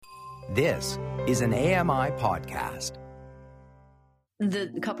This is an AMI podcast. The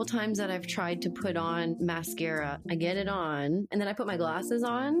couple times that I've tried to put on mascara, I get it on, and then I put my glasses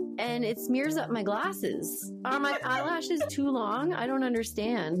on, and it smears up my glasses. Are my eyelashes too long? I don't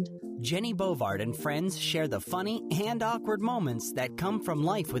understand. Jenny Bovard and friends share the funny and awkward moments that come from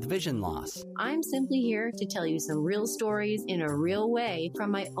life with vision loss. I'm simply here to tell you some real stories in a real way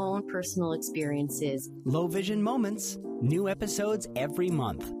from my own personal experiences. Low Vision Moments. New episodes every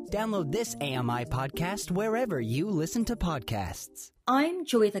month. Download this AMI podcast wherever you listen to podcasts. I'm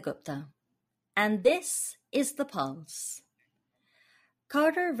Joeita Gupta, and this is The Pulse.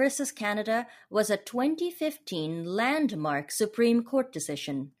 Carter versus Canada was a 2015 landmark Supreme Court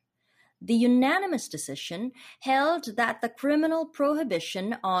decision. The unanimous decision held that the criminal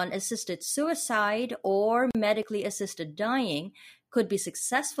prohibition on assisted suicide or medically assisted dying could be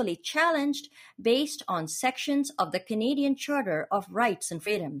successfully challenged based on sections of the Canadian Charter of Rights and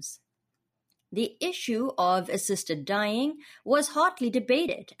Freedoms. The issue of assisted dying was hotly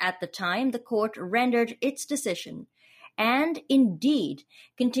debated at the time the court rendered its decision, and indeed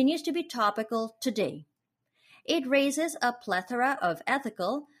continues to be topical today. It raises a plethora of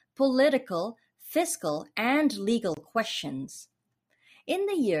ethical, political, fiscal, and legal questions. In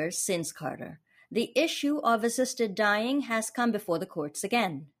the years since Carter, the issue of assisted dying has come before the courts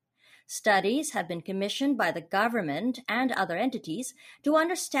again. Studies have been commissioned by the government and other entities to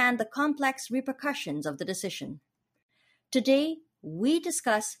understand the complex repercussions of the decision. Today, we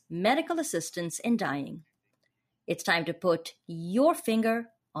discuss medical assistance in dying. It's time to put your finger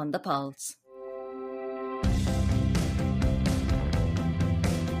on the pulse.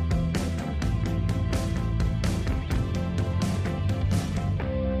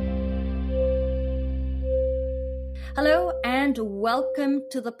 Hello and welcome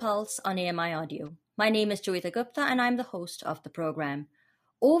to The Pulse on AMI Audio. My name is Joeita Gupta and I'm the host of the program.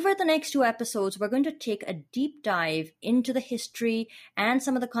 Over the next two episodes, we're going to take a deep dive into the history and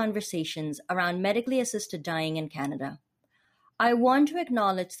some of the conversations around medically assisted dying in Canada. I want to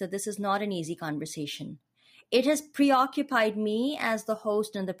acknowledge that this is not an easy conversation. It has preoccupied me as the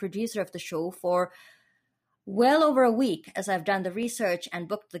host and the producer of the show for well over a week as I've done the research and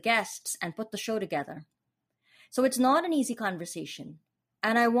booked the guests and put the show together. So it's not an easy conversation.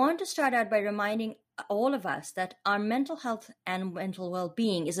 And I want to start out by reminding all of us that our mental health and mental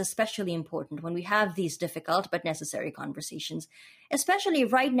well-being is especially important when we have these difficult but necessary conversations, especially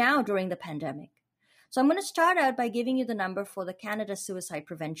right now during the pandemic. So I'm going to start out by giving you the number for the Canada Suicide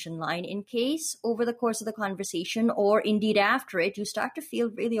Prevention Line in case over the course of the conversation or indeed after it, you start to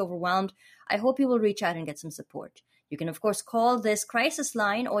feel really overwhelmed. I hope you will reach out and get some support. You can, of course, call this crisis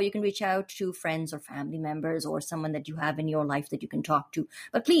line, or you can reach out to friends or family members or someone that you have in your life that you can talk to.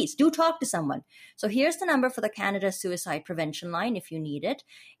 But please do talk to someone. So here's the number for the Canada Suicide Prevention Line if you need it.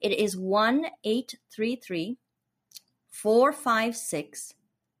 It is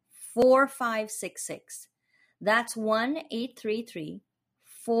 1-833-456-4566. That's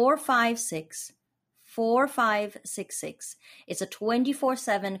 1-833-456-4566. It's a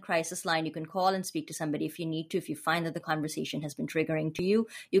 24/7 crisis line. You can call and speak to somebody if you need to, if you find that the conversation has been triggering to you.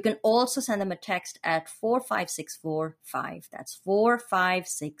 You can also send them a text at 45645. That's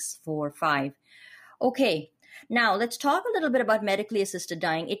 45645. Okay, now let's talk a little bit about medically assisted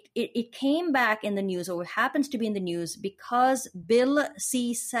dying. It came back in the news, or happens to be in the news, because Bill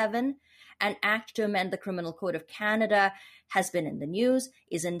C-7, an act to amend the Criminal Code of Canada, has been in the news,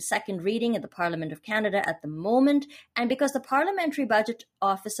 is in second reading in the Parliament of Canada at the moment, and because the Parliamentary Budget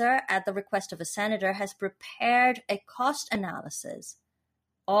Officer, at the request of a senator, has prepared a cost analysis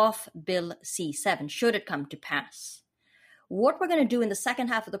of Bill C-7, should it come to pass. What we're going to do in the second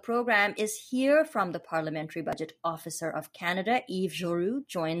half of the program is hear from the Parliamentary Budget Officer of Canada. Yves Giroux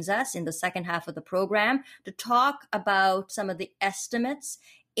joins us in the second half of the program to talk about some of the estimates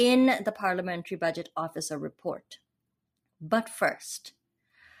in the Parliamentary Budget Officer report. But first,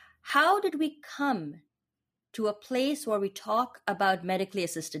 how did we come to a place where we talk about medically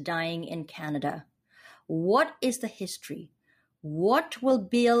assisted dying in Canada? What is the history? What will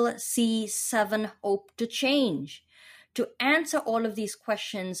Bill C-7 hope to change? To answer all of these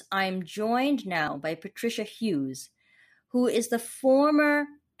questions, I'm joined now by Patricia Hughes, who is the former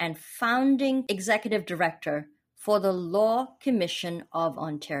and founding executive director for the Law Commission of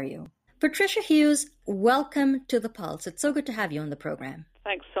Ontario. Patricia Hughes, welcome to The Pulse. It's so good to have you on the program.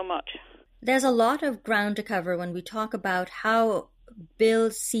 Thanks so much. There's a lot of ground to cover when we talk about how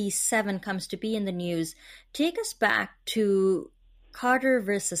Bill C-7 comes to be in the news. Take us back to Carter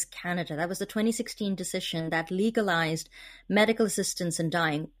versus Canada. That was the 2016 decision that legalized medical assistance in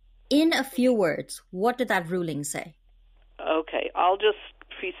dying. In a few words, what did that ruling say? Okay, I'll just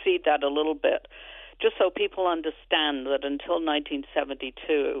precede that a little bit, just so people understand that until 1972,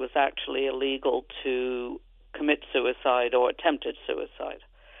 it was actually illegal to commit suicide or attempted suicide.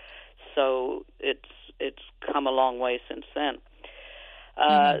 So it's come a long way since then.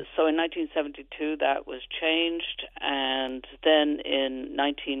 So in 1972, that was changed, and then in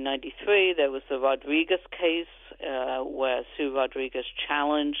 1993, there was the Rodriguez case, where Sue Rodriguez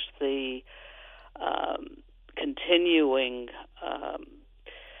challenged the continuing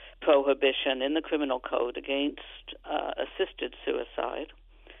prohibition in the criminal code against assisted suicide,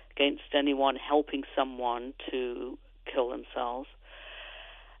 against anyone helping someone to kill themselves.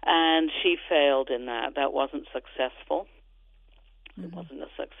 And she failed in that. That wasn't successful. It wasn't a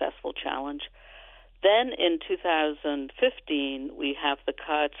successful challenge. Then in 2015, we have the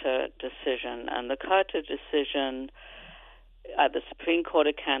Carter decision. And the Carter decision at the Supreme Court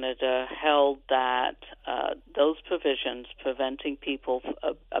of Canada held that those provisions preventing people,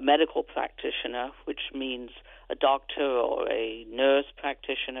 a medical practitioner, which means a doctor or a nurse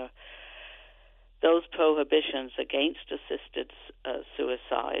practitioner, those prohibitions against assisted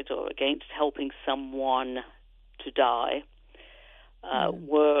suicide or against helping someone to die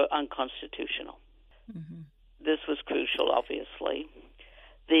were unconstitutional. This was crucial, obviously.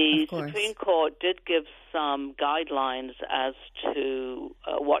 The Supreme Court did give some guidelines as to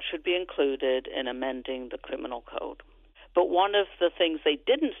what should be included in amending the criminal code. But one of the things they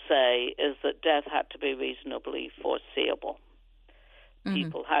didn't say is that death had to be reasonably foreseeable.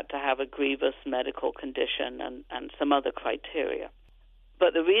 People had to have a grievous medical condition and some other criteria.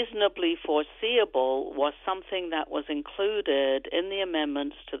 But the reasonably foreseeable was something that was included in the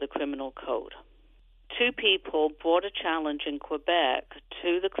amendments to the criminal code. Two people brought a challenge in Quebec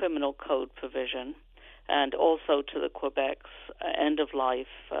to the criminal code provision and also to the Quebec's End-of-Life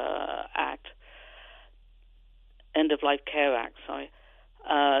Care Act,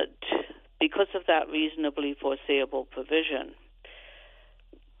 because of that reasonably foreseeable provision,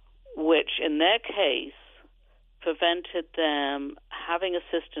 which in their case prevented them having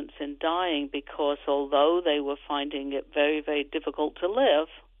assistance in dying, because although they were finding it very, very difficult to live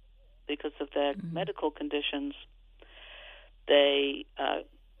because of their medical conditions, they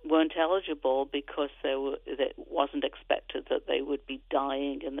weren't eligible because it wasn't expected that they would be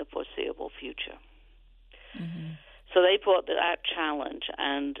dying in the foreseeable future. So they brought that challenge,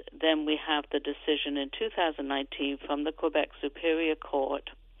 and then we have the decision in 2019 from the Quebec Superior Court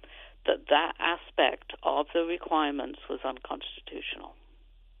that aspect of the requirements was unconstitutional.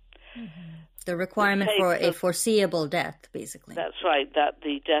 The requirement for a foreseeable death, basically. That's right, that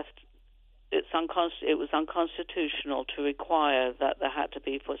the death, it was unconstitutional to require that there had to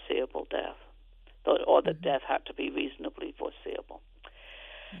be foreseeable death, or that death had to be reasonably foreseeable.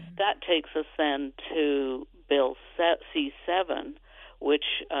 That takes us then to Bill C-7, which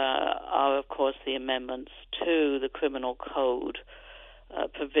are, of course, the amendments to the criminal code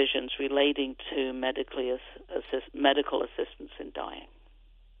provisions relating to medical assistance in dying.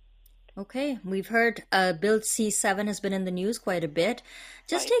 Okay, we've heard Bill C-7 has been in the news quite a bit.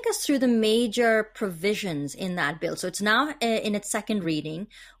 Just take us through the major provisions in that bill. So it's now in its second reading.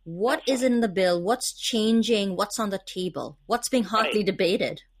 What is in the bill? What's changing? What's on the table? What's being hotly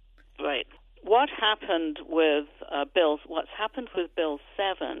debated? Right. What's happened with Bill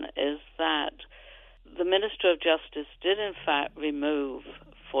 7 is that the Minister of Justice did in fact remove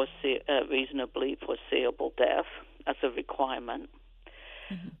reasonably foreseeable death as a requirement.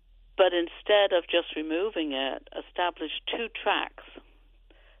 But instead of just removing it, established two tracks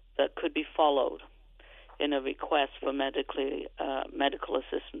that could be followed in a request for medical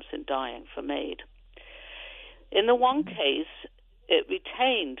assistance in dying from MAID. In the one case, it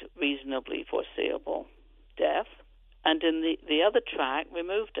retained reasonably foreseeable death, and in the other track,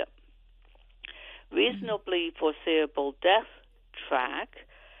 removed it. Reasonably foreseeable death track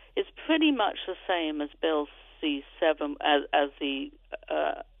is pretty much the same as Bill C-7, as the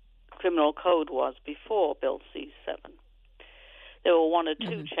criminal code was before Bill C-7. There were one or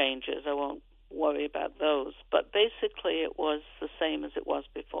two changes. I won't worry about those. But basically it was the same as it was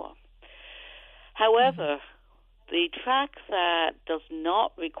before. However, the track that does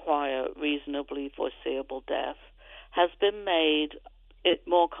not require reasonably foreseeable death has been made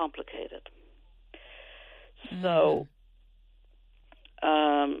more complicated. So,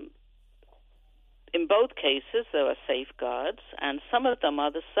 in both cases, there are safeguards, and some of them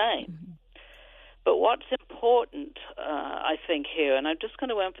are the same. But what's important, I think, here, and I'm just going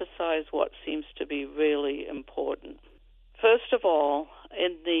to emphasize what seems to be really important. First of all,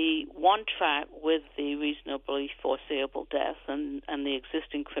 in the one track with the reasonably foreseeable death and the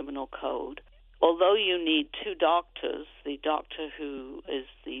existing criminal code, although you need two doctors, the doctor who is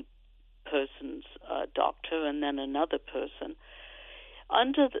the person's doctor and then another person,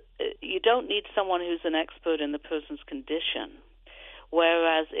 you don't need someone who's an expert in the person's condition.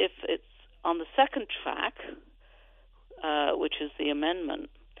 Whereas if it's on the second track, which is the amendment,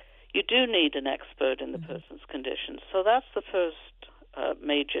 you do need an expert in the person's condition. So that's the first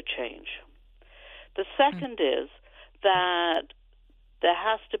major change. The second is that there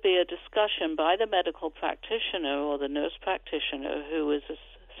has to be a discussion by the medical practitioner or the nurse practitioner who is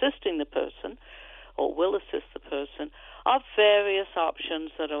assisting the person or will assist the person of various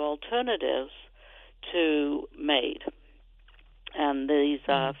options that are alternatives to MAID. And these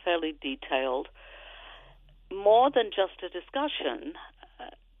are fairly detailed. More than just a discussion,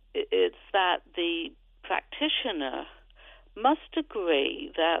 it's that the practitioner must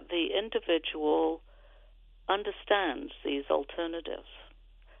agree that the individual understands these alternatives,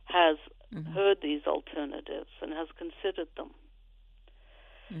 has heard these alternatives, and has considered them,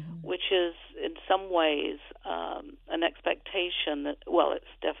 which is in some ways an expectation that, well, it's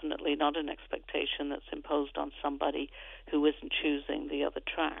definitely not an expectation that's imposed on somebody who isn't choosing the other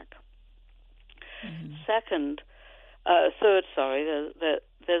track. Third,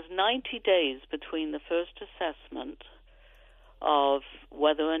 there's 90 days between the first assessment of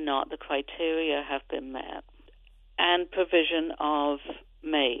whether or not the criteria have been met and provision of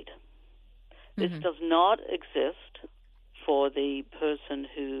MAID. This does not exist for the person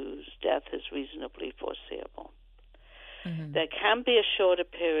whose death is reasonably foreseeable. There can be a shorter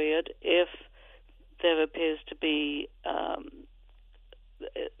period if there appears to be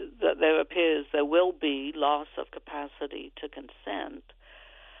there will be loss of capacity to consent,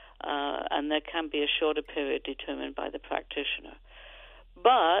 and there can be a shorter period determined by the practitioner.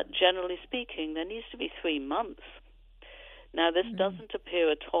 But generally speaking, there needs to be 3 months. Now, this doesn't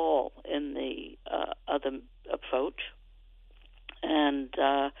appear at all in the other approach. And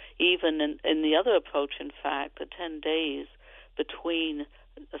even in the other approach, in fact, the 10 days between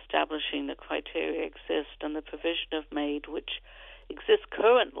establishing the criteria exist and the provision of MAID, which exists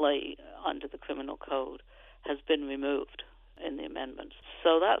currently under the Criminal Code, has been removed in the amendments.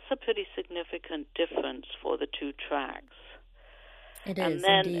 So that's a pretty significant difference for the two tracks. It and is,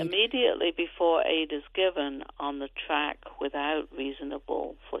 then indeed. Immediately before aid is given on the track without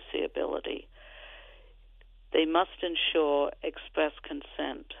reasonable foreseeability, they must ensure express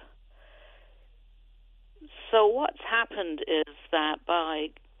consent. So what's happened is that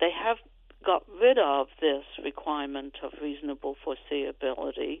they have got rid of this requirement of reasonable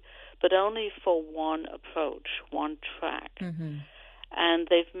foreseeability, but only for one approach, one track. And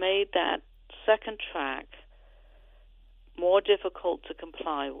they've made that second track more difficult to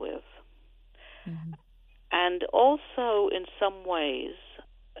comply with. And also, in some ways,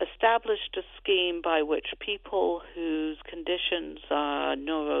 established a scheme by which people whose conditions are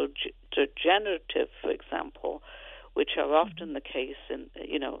neurodegenerative, for example, which are often the case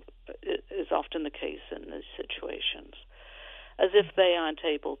is often the case in these situations, as if they aren't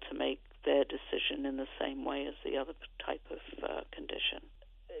able to make their decision in the same way as the other type of condition.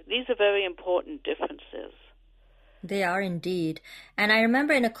 These are very important differences. They are indeed. And I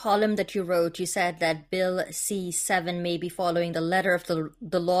remember in a column that you wrote, you said that Bill C-7 may be following the letter of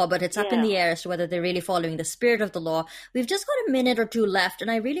the law, but it's up in the air as to whether they're really following the spirit of the law. We've just got a minute or two left,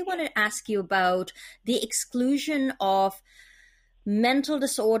 and I really want to ask you about the exclusion of mental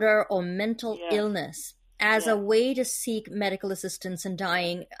disorder or mental illness as a way to seek medical assistance in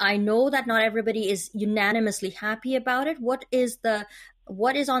dying. I know that not everybody is unanimously happy about it. What is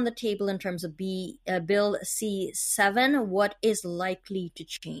on the table in terms of Bill C-7? What is likely to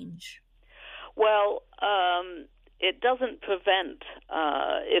change? Well, it doesn't prevent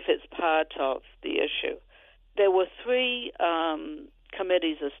if it's part of the issue. There were 3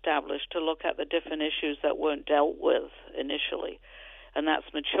 committees established to look at the different issues that weren't dealt with initially, and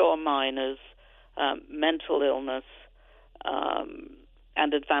that's mature minors, mental illness,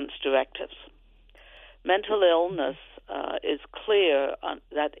 and advanced directives. Mental illness is clear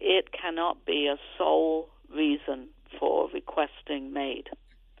that it cannot be a sole reason for requesting MAID.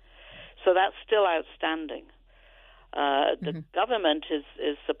 So that's still outstanding. The government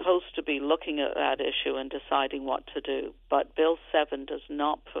is supposed to be looking at that issue and deciding what to do, but Bill 7 does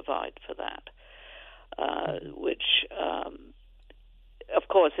not provide for that, which, of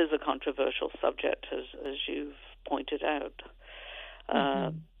course, is a controversial subject, as you've pointed out.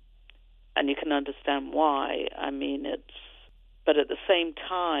 And you can understand why. I mean, but at the same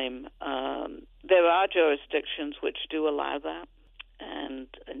time, there are jurisdictions which do allow that, and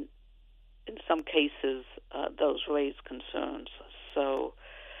in some cases, those raise concerns. So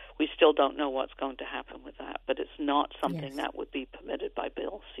We still don't know what's going to happen with that, but it's not something Yes. that would be permitted by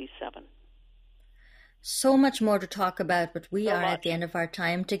Bill C-7. So much more to talk about, but we are at the end of our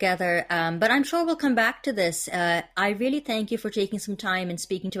time together. But I'm sure we'll come back to this. I really thank you for taking some time and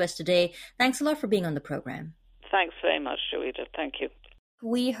speaking to us today. Thanks a lot for being on the program. Thanks very much, Joita. Thank you.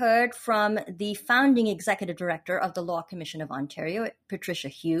 We heard from the founding executive director of the Law Commission of Ontario, Patricia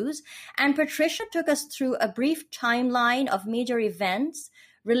Hughes. And Patricia took us through a brief timeline of major events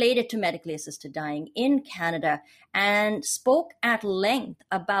related to medically assisted dying in Canada and spoke at length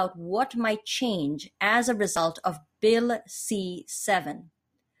about what might change as a result of Bill C-7.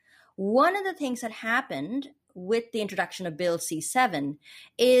 One of the things that happened with the introduction of Bill C-7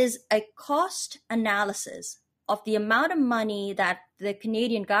 is a cost analysis of the amount of money that the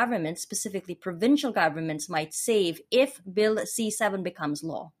Canadian government, specifically provincial governments, might save if Bill C-7 becomes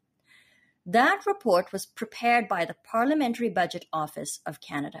law. That report was prepared by the Parliamentary Budget Office of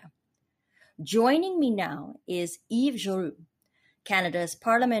Canada. Joining me now is Yves Giroux, Canada's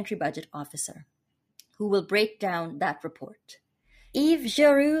Parliamentary Budget Officer, who will break down that report. Yves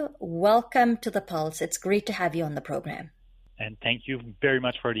Giroux, welcome to The Pulse. It's great to have you on the program. And thank you very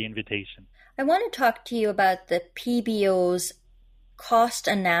much for the invitation. I want to talk to you about the PBO's cost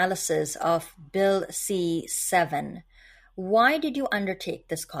analysis of Bill C-7. Why did you undertake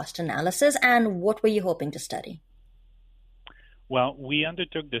this cost analysis, and what were you hoping to study? Well, we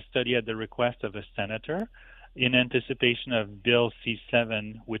undertook the study at the request of a senator in anticipation of Bill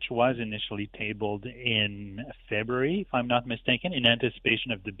C-7, which was initially tabled in February, if I'm not mistaken, in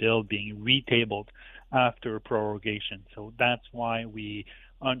anticipation of the bill being retabled after prorogation. So that's why we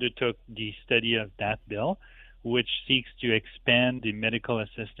undertook the study of that bill, which seeks to expand the medical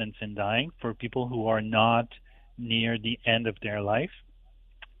assistance in dying for people who are not near the end of their life.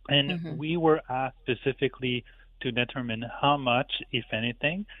 And we were asked specifically to determine how much, if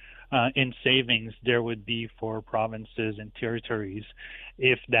anything, in savings there would be for provinces and territories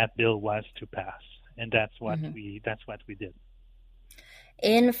if that bill was to pass. And that's what we did.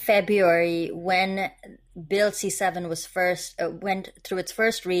 In February, when Bill C-7 was went through its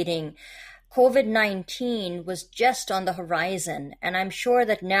first reading, COVID-19 was just on the horizon. And I'm sure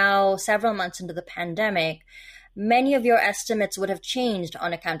that now, several months into the pandemic, many of your estimates would have changed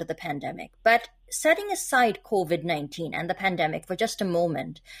on account of the pandemic. But setting aside COVID-19 and the pandemic for just a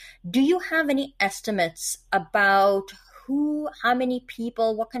moment, do you have any estimates about how many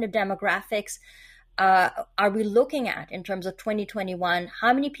people, what kind of demographics are we looking at in terms of 2021?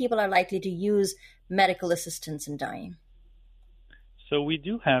 How many people are likely to use medical assistance in dying? So we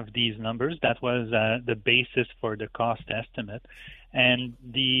do have these numbers. That was the basis for the cost estimate. And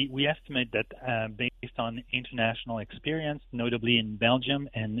we estimate that based on international experience, notably in Belgium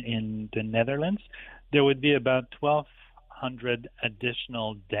and in the Netherlands, there would be about 1,200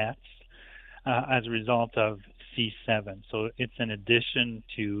 additional deaths as a result of C-7. So it's an addition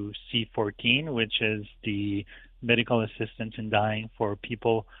to C-14, which is the medical assistance in dying for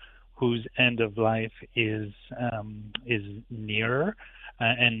people whose end of life is nearer.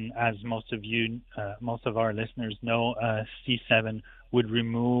 And as most of our listeners know, C-7 would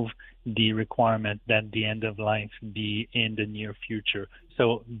remove the requirement that the end of life be in the near future.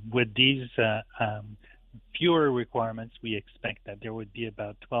 So with these fewer requirements, we expect that there would be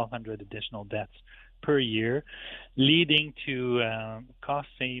about 1,200 additional deaths per year, leading to cost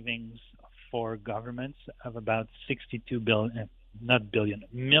savings for governments of about $62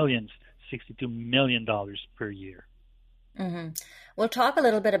 million per year. We'll talk a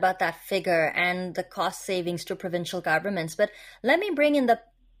little bit about that figure and the cost savings to provincial governments, but let me bring in the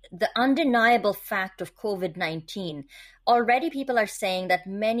undeniable fact of COVID-19. Already people are saying that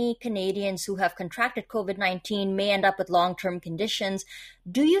many Canadians who have contracted COVID-19 may end up with long-term conditions.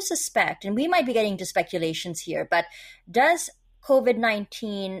 Do you suspect, and we might be getting to speculations here, but does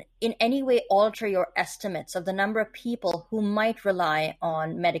COVID-19 in any way alter your estimates of the number of people who might rely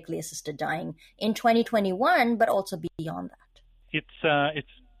on medically assisted dying in 2021, but also beyond that? It's a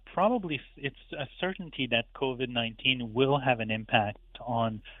certainty that COVID-19 will have an impact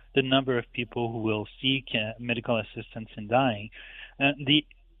on the number of people who will seek medical assistance in dying. The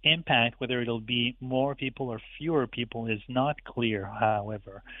impact, whether it'll be more people or fewer people, is not clear,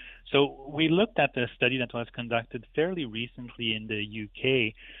 however. So we looked at a study that was conducted fairly recently in the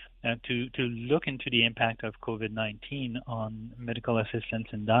UK to look into the impact of COVID-19 on medical assistance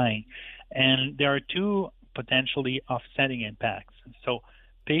in dying. And there are two potentially offsetting impacts. So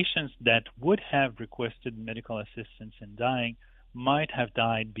patients that would have requested medical assistance in dying might have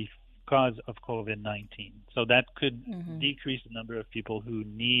died because of COVID-19. So that could decrease the number of people who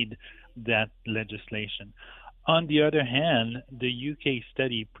need that legislation. On the other hand, the UK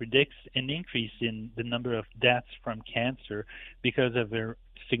study predicts an increase in the number of deaths from cancer because of a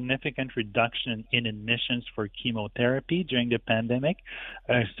significant reduction in admissions for chemotherapy during the pandemic,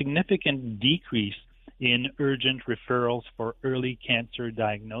 a significant decrease in urgent referrals for early cancer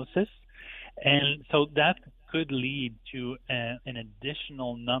diagnosis. And so that could lead to an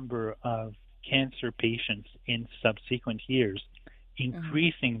additional number of cancer patients in subsequent years,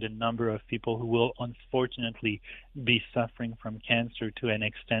 increasing the number of people who will unfortunately be suffering from cancer to an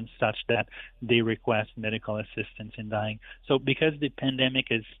extent such that they request medical assistance in dying. So because the pandemic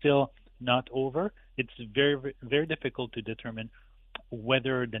is still not over, it's very, very difficult to determine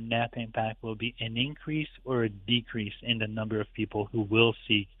whether the net impact will be an increase or a decrease in the number of people who will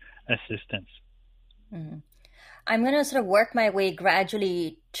seek assistance. Mm-hmm. I'm going to sort of work my way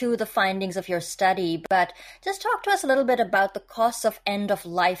gradually to the findings of your study, but just talk to us a little bit about the costs of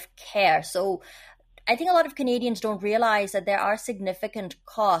end-of-life care. So I think a lot of Canadians don't realize that there are significant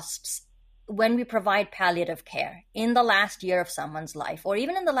costs when we provide palliative care in the last year of someone's life, or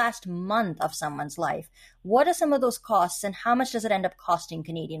even in the last month of someone's life. What are some of those costs, and how much does it end up costing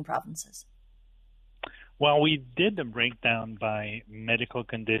Canadian provinces? Well, we did the breakdown by medical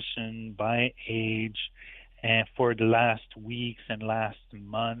condition, by age, and for the last weeks and last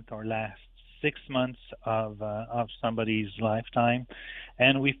month or last 6 months of somebody's lifetime.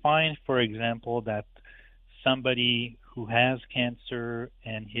 And we find, for example, that somebody who has cancer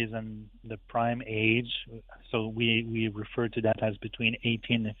and is in the prime age, so we refer to that as between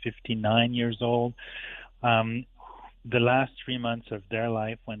 18 and 59 years old, the last 3 months of their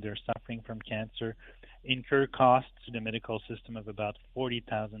life when they're suffering from cancer incur costs to the medical system of about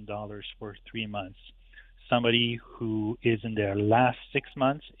 $40,000 for 3 months. Somebody who is in their last 6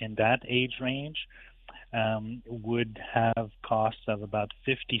 months in that age range would have costs of about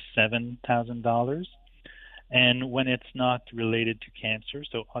 $57,000. And when it's not related to cancer,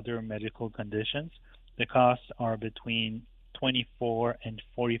 so other medical conditions, the costs are between $24,000 and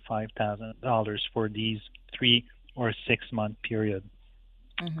 $45,000 for these 3 or 6 month period.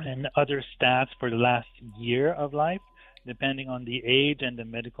 And other stats for the last year of life, depending on the age and the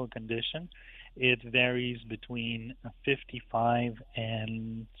medical condition, it varies between $55,000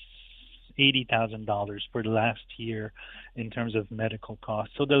 and $80,000 for the last year in terms of medical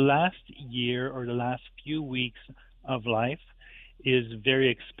costs. So the last year or the last few weeks of life is very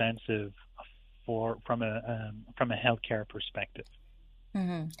expensive from a healthcare perspective.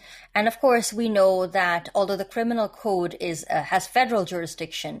 Mm-hmm. And of course, we know that although the criminal code has federal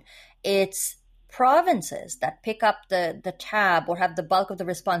jurisdiction, it's provinces that pick up the tab or have the bulk of the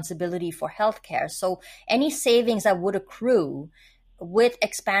responsibility for healthcare. So any savings that would accrue with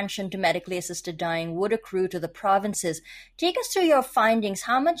expansion to medically assisted dying would accrue to the provinces. Take us through your findings.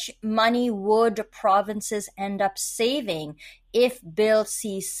 How much money would provinces end up saving if Bill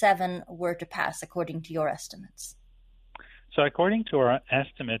C-7 were to pass, according to your estimates? So according to our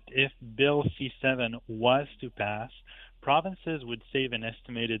estimate, if Bill C-7 was to pass, provinces would save an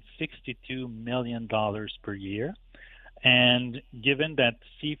estimated $62 million per year. And given that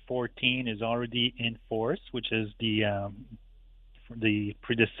C-14 is already in force, which is the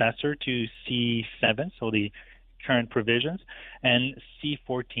predecessor to C-7, so the current provisions, and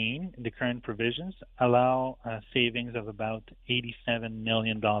C-14, the current provisions, allow savings of about $87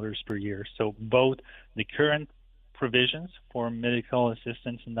 million per year. So both the current provisions for medical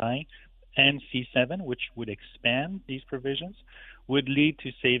assistance in dying and C-7, which would expand these provisions, would lead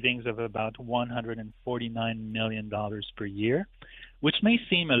to savings of about $149 million per year, which may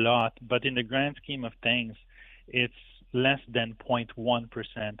seem a lot, but in the grand scheme of things, it's less than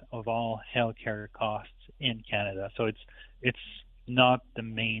 0.1% of all healthcare costs in Canada. So it's not the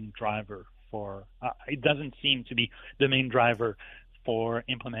main driver for, it doesn't seem to be the main driver for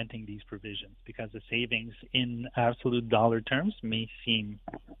implementing these provisions, because the savings in absolute dollar terms may seem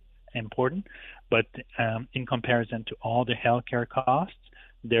important, but in comparison to all the healthcare costs,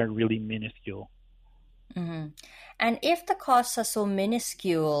 they're really minuscule. Mm-hmm. And if the costs are so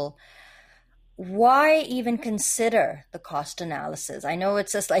minuscule, why even consider the cost analysis? I know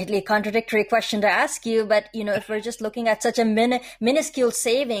it's a slightly contradictory question to ask you, but if we're just looking at such a minuscule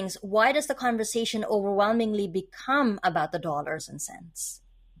savings, why does the conversation overwhelmingly become about the dollars and cents?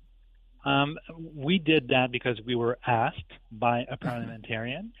 We did that because we were asked by a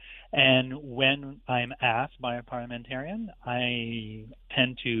parliamentarian, and when I'm asked by a parliamentarian, I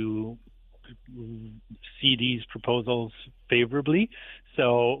tend to see these proposals favorably.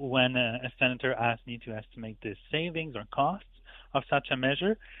 So when a senator asked me to estimate the savings or costs, of such a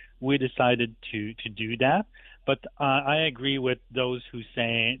measure, we decided to do that. But I agree with those who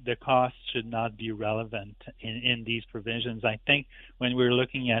say the cost should not be relevant in these provisions. I think when we're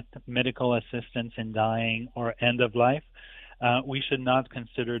looking at medical assistance in dying or end of life, we should not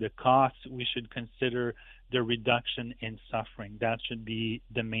consider the costs. We should consider the reduction in suffering. That should be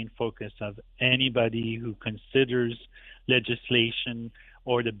the main focus of anybody who considers legislation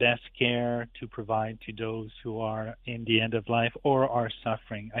or the best care to provide to those who are in the end of life or are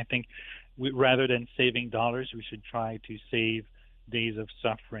suffering. I think rather than saving dollars, we should try to save days of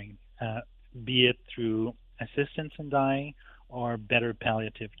suffering, be it through assistance in dying or better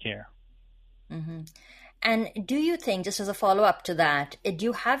palliative care. Mm-hmm. And do you think, just as a follow-up to that, do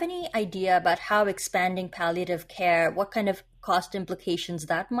you have any idea about how expanding palliative care, what kind of cost implications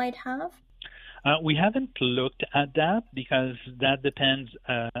that might have? We haven't looked at that because that depends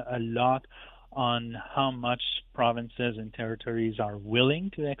a lot on how much provinces and territories are willing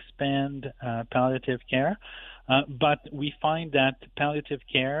to expand palliative care. But we find that palliative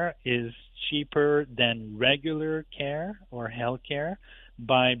care is cheaper than regular care or health care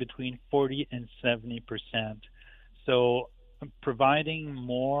by between 40 and 70%. So providing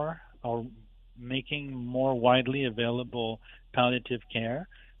more or making more widely available palliative care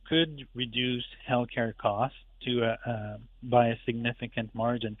could reduce healthcare costs by a significant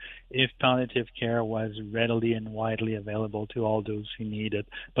margin if palliative care was readily and widely available to all those who need it.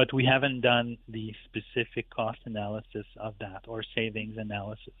 But we haven't done the specific cost analysis of that or savings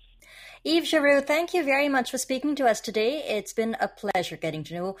analysis. Yves Giroux, thank you very much for speaking to us today. It's been a pleasure getting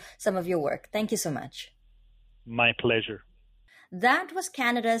to know some of your work. Thank you so much. My pleasure. That was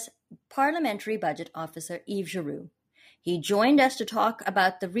Canada's Parliamentary Budget Officer, Yves Giroux. He joined us to talk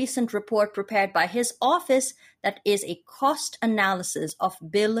about the recent report prepared by his office that is a cost analysis of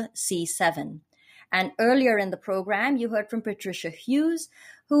Bill C-7. And earlier in the program, you heard from Patricia Hughes,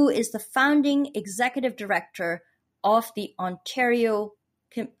 who is the founding executive director of the Ontario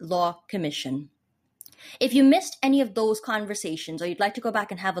Law Commission. If you missed any of those conversations or you'd like to go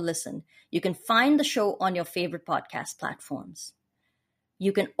back and have a listen, you can find the show on your favorite podcast platforms.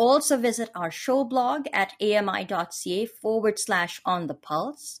 You can also visit our show blog at ami.ca/on the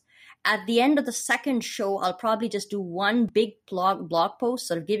pulse. At the end of the second show, I'll probably just do one big blog post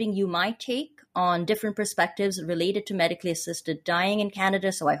sort of giving you my take on different perspectives related to medically assisted dying in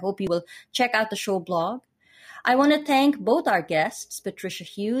Canada. So I hope you will check out the show blog. I want to thank both our guests, Patricia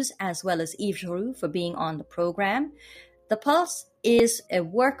Hughes as well as Yves Giroux, for being on the program. The Pulse is a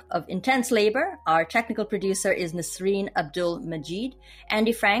work of intense labor. Our technical producer is Nasreen Abdul Majid.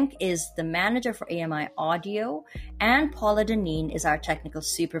 Andy Frank is the manager for AMI Audio, and Paula Deneen is our technical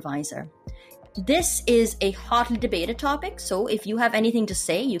supervisor. This is a hotly debated topic, so if you have anything to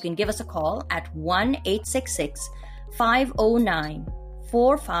say, you can give us a call at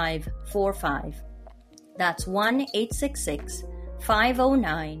 1-866-509-4545. That's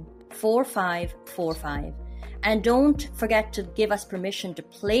 1-866-509-4545. And don't forget to give us permission to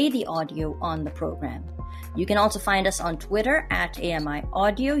play the audio on the program. You can also find us on Twitter at AMI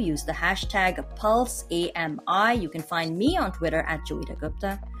Audio. Use the hashtag PulseAMI. You can find me on Twitter at Joita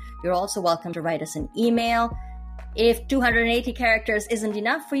Gupta. You're also welcome to write us an email. If 280 characters isn't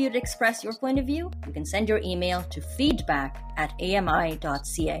enough for you to express your point of view, you can send your email to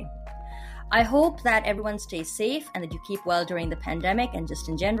feedback@ami.ca. I hope that everyone stays safe and that you keep well during the pandemic and just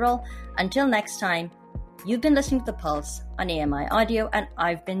in general. Until next time, you've been listening to The Pulse on AMI Audio, and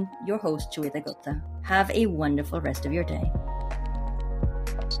I've been your host, Joita Gupta. Have a wonderful rest of your day.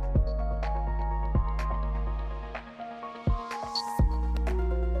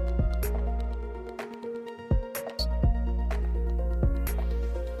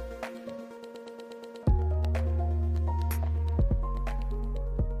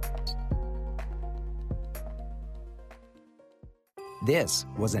 This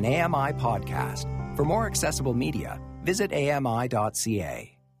was an AMI podcast. For more accessible media, visit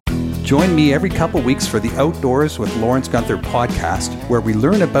ami.ca. Join me every couple weeks for the Outdoors with Lawrence Gunther podcast, where we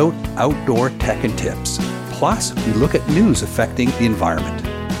learn about outdoor tech and tips. Plus, we look at news affecting the environment.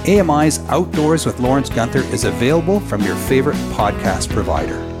 AMI's Outdoors with Lawrence Gunther is available from your favorite podcast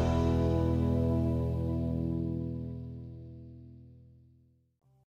provider.